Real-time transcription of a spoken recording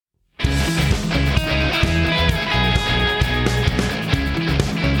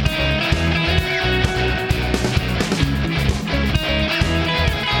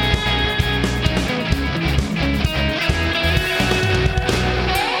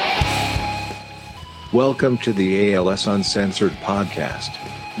Welcome to the ALS Uncensored podcast.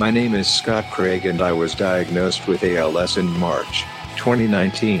 My name is Scott Craig and I was diagnosed with ALS in March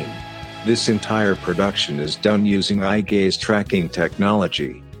 2019. This entire production is done using eye gaze tracking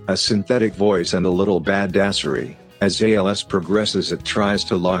technology, a synthetic voice and a little badassery. As ALS progresses, it tries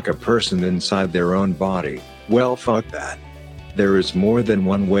to lock a person inside their own body. Well, fuck that. There is more than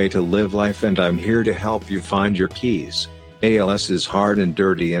one way to live life and I'm here to help you find your keys. ALS is hard and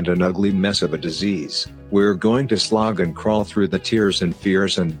dirty and an ugly mess of a disease. We're going to slog and crawl through the tears and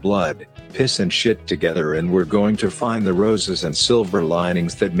fears and blood, piss and shit together, and we're going to find the roses and silver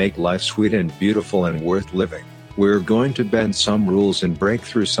linings that make life sweet and beautiful and worth living. We're going to bend some rules and break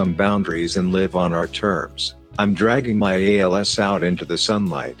through some boundaries and live on our terms. I'm dragging my ALS out into the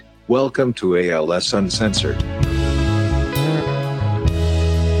sunlight. Welcome to ALS Uncensored.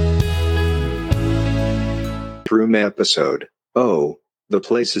 Room episode. Oh, the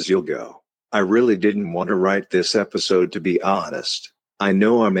places you'll go. I really didn't want to write this episode, to be honest. I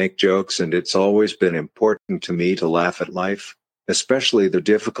know I make jokes and it's always been important to me to laugh at life, especially the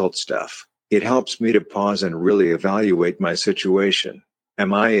difficult stuff. It helps me to pause and really evaluate my situation.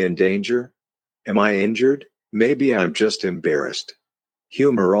 Am I in danger? Am I injured? Maybe I'm just embarrassed.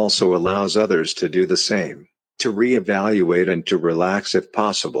 Humor also allows others to do the same, to reevaluate and to relax if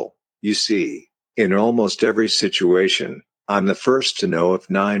possible. You see, in almost every situation, I'm the first to know if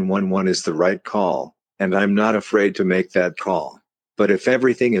 911 is the right call, and I'm not afraid to make that call. But if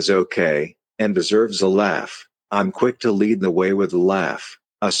everything is okay, and deserves a laugh, I'm quick to lead the way with a laugh,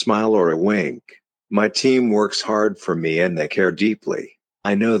 a smile or a wink. My team works hard for me and they care deeply.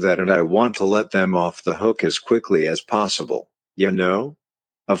 I know that and I want to let them off the hook as quickly as possible. You know?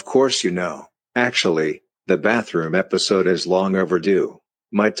 Of course you know. Actually, the bathroom episode is long overdue.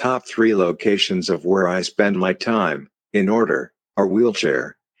 My top 3 locations of where I spend my time, in order, are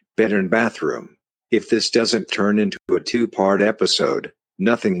wheelchair, bed and bathroom. If this doesn't turn into a 2-part episode,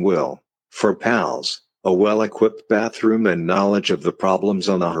 nothing will. For pals, a well-equipped bathroom and knowledge of the problems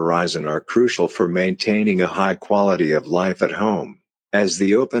on the horizon are crucial for maintaining a high quality of life at home. As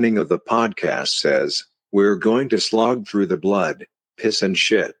the opening of the podcast says, we're going to slog through the blood, piss and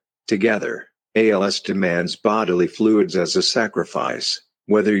shit, together. ALS demands bodily fluids as a sacrifice,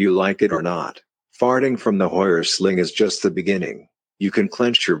 whether you like it or not. Farting from the Hoyer sling is just the beginning. You can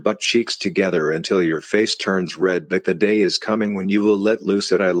clench your butt cheeks together until your face turns red, but the day is coming when you will let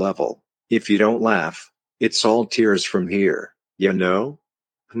loose at eye level. If you don't laugh, it's all tears from here, you know?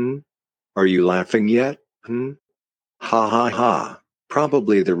 Are you laughing yet? Ha ha ha.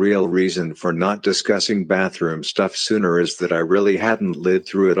 Probably the real reason for not discussing bathroom stuff sooner is that I really hadn't lived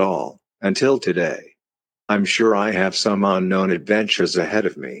through it all, until today. I'm sure I have some unknown adventures ahead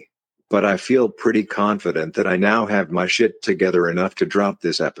of me, but I feel pretty confident that I now have my shit together enough to drop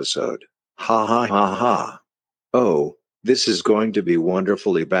this episode. Ha ha ha ha. Oh, this is going to be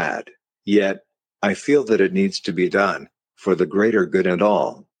wonderfully bad. Yet, I feel that it needs to be done, for the greater good and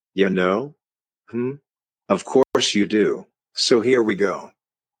all, you know? Of course you do. So here we go.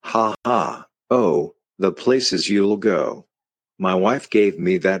 Ha ha. Oh, the places you'll go. My wife gave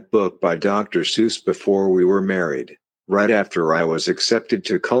me that book by Dr. Seuss before we were married, right after I was accepted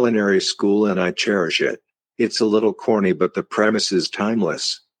to culinary school, and I cherish it. It's a little corny, but the premise is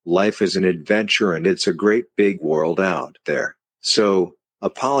timeless. Life is an adventure and it's a great big world out there. So,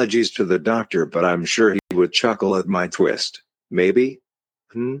 apologies to the doctor, but I'm sure he would chuckle at my twist. Maybe?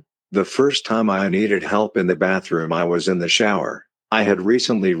 The first time I needed help in the bathroom, I was in the shower. I had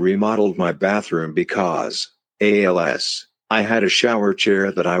recently remodeled my bathroom because ALS. I had a shower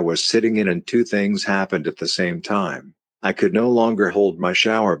chair that I was sitting in and 2 things happened at the same time. I could no longer hold my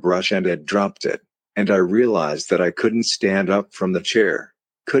shower brush and had dropped it. And I realized that I couldn't stand up from the chair.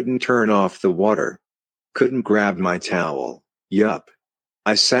 Couldn't turn off the water. Couldn't grab my towel. Yup.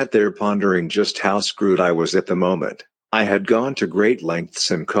 I sat there pondering just how screwed I was at the moment. I had gone to great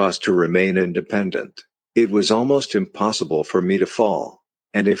lengths and cost to remain independent. It was almost impossible for me to fall.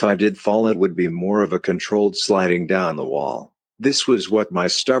 And if I did fall, it would be more of a controlled sliding down the wall. This was what my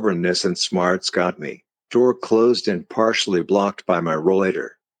stubbornness and smarts got me. Door closed and partially blocked by my rollator.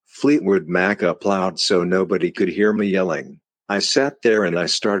 Fleetwood Mac up loud so nobody could hear me yelling. I sat there and I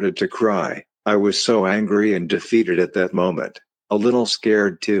started to cry. I was so angry and defeated at that moment. A little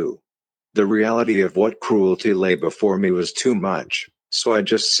scared too. The reality of what cruelty lay before me was too much, so I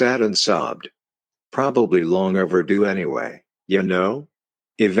just sat and sobbed. Probably long overdue anyway, you know?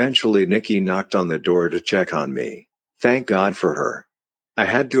 Eventually Nikki knocked on the door to check on me. Thank God for her. I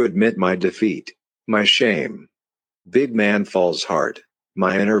had to admit my defeat, my shame. Big man falls hard,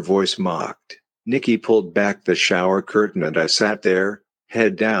 my inner voice mocked. Nikki pulled back the shower curtain and I sat there,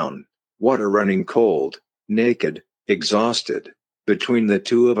 head down, Water running cold, naked, exhausted. Between the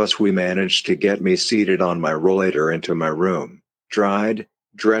two of us, we managed to get me seated on my rollator into my room, dried,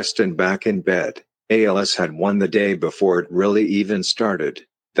 dressed, and back in bed. ALS had won the day before it really even started.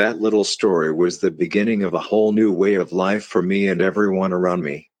 That little story was the beginning of a whole new way of life for me and everyone around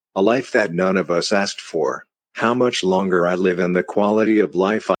me. A life that none of us asked for. How much longer I live and the quality of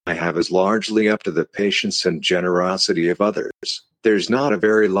life I have is largely up to the patience and generosity of others. There's not a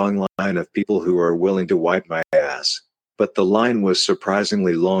very long line of people who are willing to wipe my ass. But the line was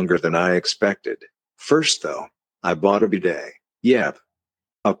surprisingly longer than I expected. First though, I bought a bidet. Yep.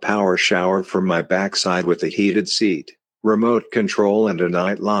 A power shower for my backside with a heated seat, remote control, and a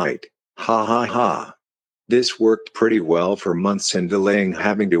night light. Ha ha ha. This worked pretty well for months in delaying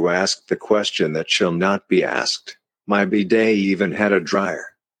having to ask the question that shall not be asked. My bidet even had a dryer.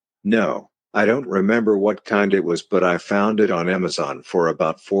 No, I don't remember what kind it was, but I found it on Amazon for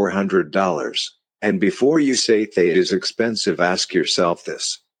about $400. And before you say it is expensive, ask yourself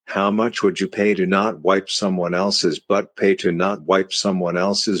this. How much would you pay to not wipe someone else's butt? Pay to not wipe someone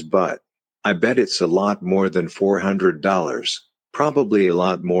else's butt. I bet it's a lot more than $400. Probably a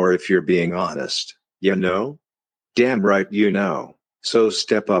lot more if you're being honest. You know? Damn right you know. So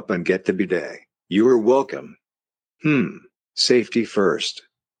step up and get the bidet. You're welcome. Safety first.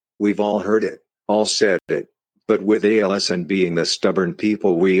 We've all heard it, all said it. But with ALS and being the stubborn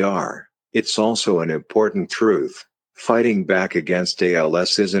people we are, it's also an important truth. Fighting back against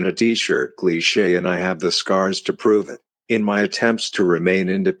ALS isn't a t-shirt cliche, and I have the scars to prove it. In my attempts to remain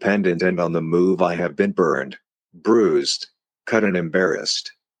independent and on the move, I have been burned, bruised, cut, and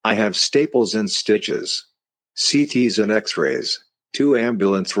embarrassed. I have staples and stitches, CTs and x-rays, 2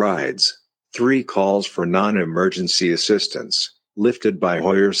 ambulance rides, 3 calls for non-emergency assistance, lifted by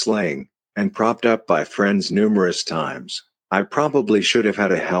Hoyer sling, and propped up by friends numerous times. I probably should have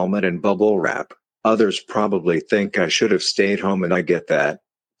had a helmet and bubble wrap. Others probably think I should have stayed home, and I get that.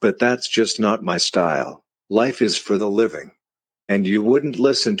 But that's just not my style. Life is for the living. And you wouldn't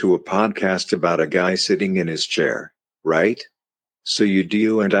listen to a podcast about a guy sitting in his chair, right? So you do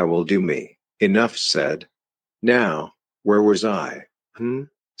you and I will do me. Enough said. Now, where was I?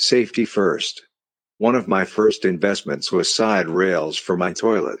 Safety first. One of my first investments was side rails for my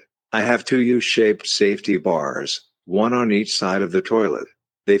toilet. I have 2 U-shaped safety bars, one on each side of the toilet.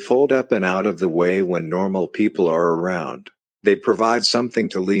 They fold up and out of the way when normal people are around. They provide something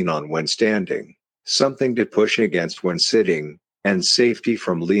to lean on when standing, something to push against when sitting, and safety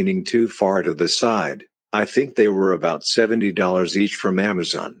from leaning too far to the side. I think they were about $70 each from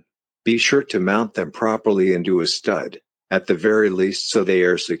Amazon. Be sure to mount them properly into a stud, at the very least, so they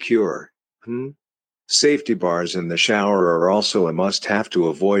are secure. Safety bars in the shower are also a must-have to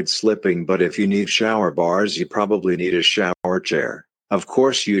avoid slipping, but if you need shower bars, you probably need a shower chair. Of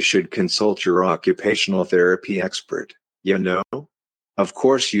course, you should consult your occupational therapy expert. You know? Of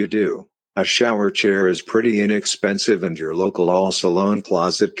course you do. A shower chair is pretty inexpensive, and your local all-salon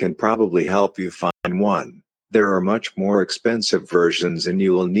closet can probably help you find one. There are much more expensive versions, and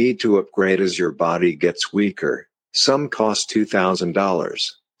you will need to upgrade as your body gets weaker. Some cost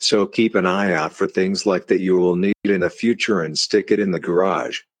 $2,000. So keep an eye out for things like that you will need in the future and stick it in the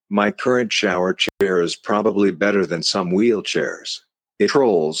garage. My current shower chair is probably better than some wheelchairs. It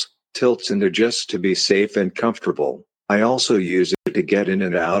rolls, tilts, and adjusts to be safe and comfortable. I also use it to get in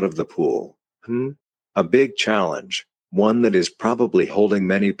and out of the pool. A big challenge, one that is probably holding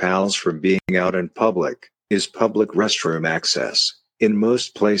many pals from being out in public, is public restroom access. In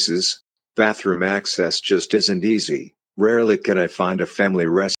most places, bathroom access just isn't easy. Rarely can I find a family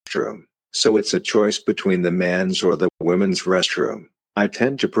restroom, so it's a choice between the men's or the women's restroom. I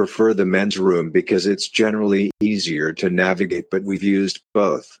tend to prefer the men's room because it's generally easier to navigate, but we've used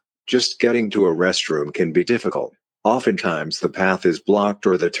both. Just getting to a restroom can be difficult. Oftentimes the path is blocked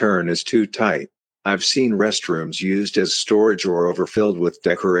or the turn is too tight. I've seen restrooms used as storage or overfilled with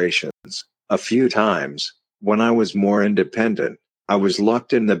decorations. A few times, when I was more independent, I was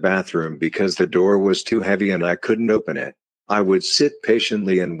locked in the bathroom because the door was too heavy and I couldn't open it. I would sit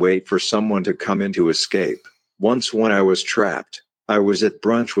patiently and wait for someone to come in to escape. Once when I was trapped, I was at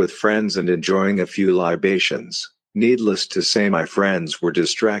brunch with friends and enjoying a few libations. Needless to say, my friends were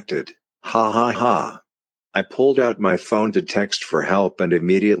distracted. Ha ha ha. I pulled out my phone to text for help and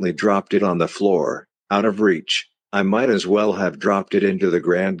immediately dropped it on the floor, out of reach. I might as well have dropped it into the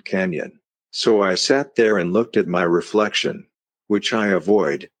Grand Canyon. So I sat there and looked at my reflection, which I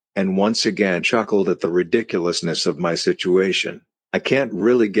avoid, and once again chuckled at the ridiculousness of my situation. I can't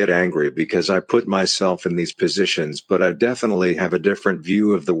really get angry because I put myself in these positions, but I definitely have a different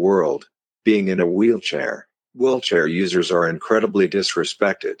view of the world. Being in a wheelchair, wheelchair users are incredibly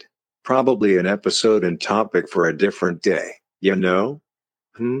disrespected. Probably an episode and topic for a different day, you know?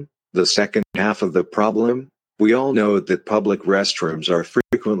 The second half of the problem? We all know that public restrooms are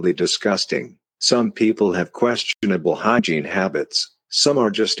frequently disgusting. Some people have questionable hygiene habits. Some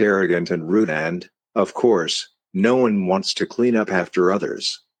are just arrogant and rude and, of course, no one wants to clean up after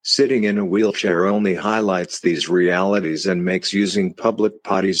others. Sitting in a wheelchair only highlights these realities and makes using public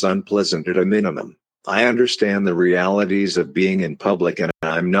potties unpleasant at a minimum. I understand the realities of being in public and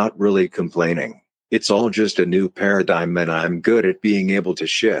I'm not really complaining. It's all just a new paradigm and I'm good at being able to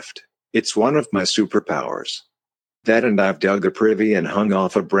shift. It's one of my superpowers. That and I've dug a privy and hung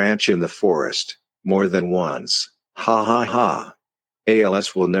off a branch in the forest, more than once. Ha ha ha.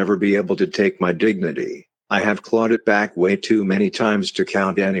 ALS will never be able to take my dignity. I have clawed it back way too many times to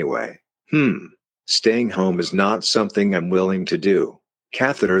count anyway. Staying home is not something I'm willing to do.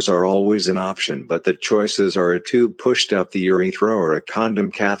 Catheters are always an option, but the choices are a tube pushed up the urethra or a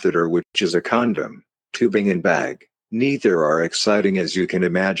condom catheter, which is a condom, tubing and bag. Neither are exciting as you can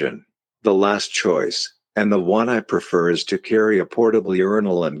imagine. The last choice, and the one I prefer, is to carry a portable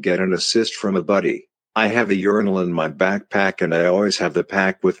urinal and get an assist from a buddy. I have a urinal in my backpack and I always have the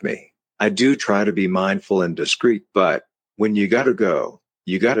pack with me. I do try to be mindful and discreet, but when you gotta go,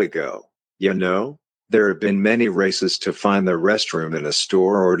 you gotta go. You know? There have been many races to find the restroom in a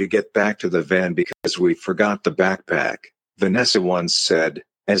store or to get back to the van because we forgot the backpack. Vanessa once said,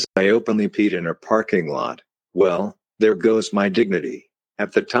 as I openly peed in a parking lot, "Well, there goes my dignity."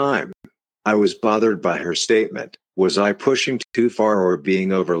 At the time, I was bothered by her statement. Was I pushing too far or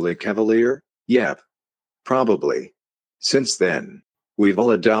being overly cavalier? Yep. Probably. Since then, we've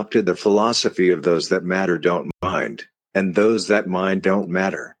all adopted the philosophy of those that matter don't mind, and those that mind don't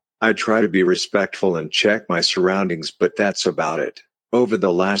matter. I try to be respectful and check my surroundings, but that's about it. Over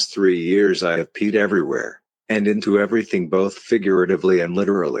the last 3 years I have peed everywhere, and into everything, both figuratively and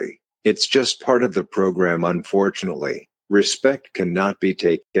literally. It's just part of the program, unfortunately. Respect cannot be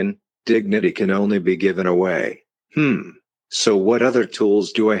taken, dignity can only be given away. So what other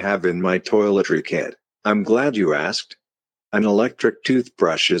tools do I have in my toiletry kit? I'm glad you asked. An electric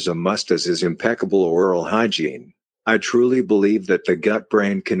toothbrush is a must, as is impeccable oral hygiene. I truly believe that the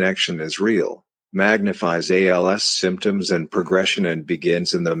gut-brain connection is real, magnifies ALS symptoms and progression, and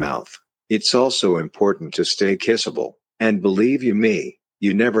begins in the mouth. It's also important to stay kissable. And believe you me,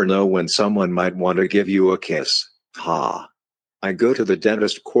 you never know when someone might want to give you a kiss. Ha. I go to the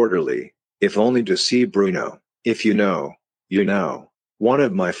dentist quarterly, if only to see Bruno. If you know, you know. One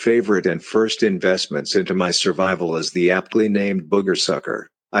of my favorite and first investments into my survival is the aptly named Booger Sucker.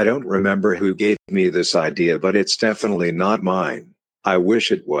 I don't remember who gave me this idea, but it's definitely not mine. I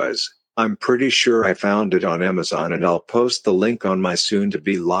wish it was. I'm pretty sure I found it on Amazon, and I'll post the link on my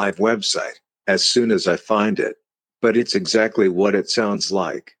soon-to-be live website as soon as I find it. But it's exactly what it sounds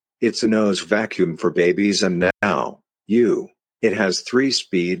like. It's a nose vacuum for babies, and now, it has 3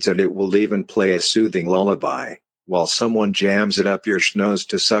 speeds, and it will even play a soothing lullaby while someone jams it up your schnoz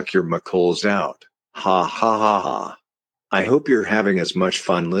to suck your McCols out. Ha ha ha ha. I hope you're having as much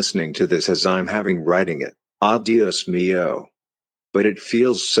fun listening to this as I'm having writing it. Adios mio. But it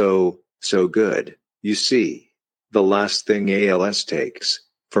feels so good. You see, the last thing ALS takes,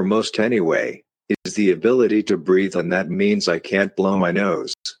 for most anyway, is the ability to breathe, and that means I can't blow my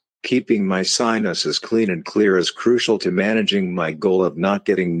nose. Keeping my sinuses clean and clear is crucial to managing my goal of not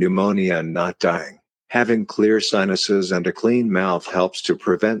getting pneumonia and not dying. Having clear sinuses and a clean mouth helps to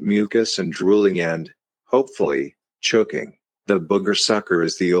prevent mucus and drooling and, hopefully, choking. The Booger Sucker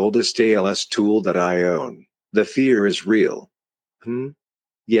is the oldest ALS tool that I own. The fear is real.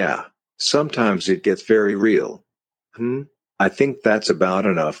 Yeah, sometimes it gets very real. I think that's about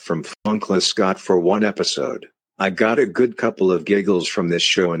enough from Funkless Scott for one episode. I got a good couple of giggles from this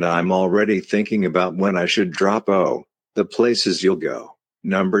show, and I'm already thinking about when I should drop the places you'll go.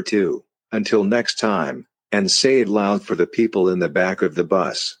 Number 2. Until next time, and say it loud for the people in the back of the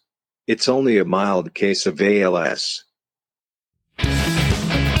bus. It's only a mild case of ALS.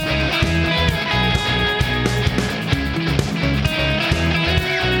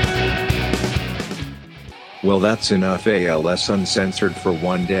 Well, that's enough ALS Uncensored for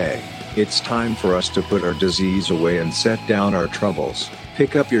one day. It's time for us to put our disease away and set down our troubles.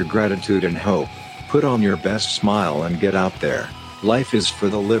 Pick up your gratitude and hope. Put on your best smile and get out there. Life is for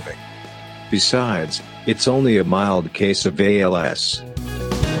the living. Besides, it's only a mild case of ALS.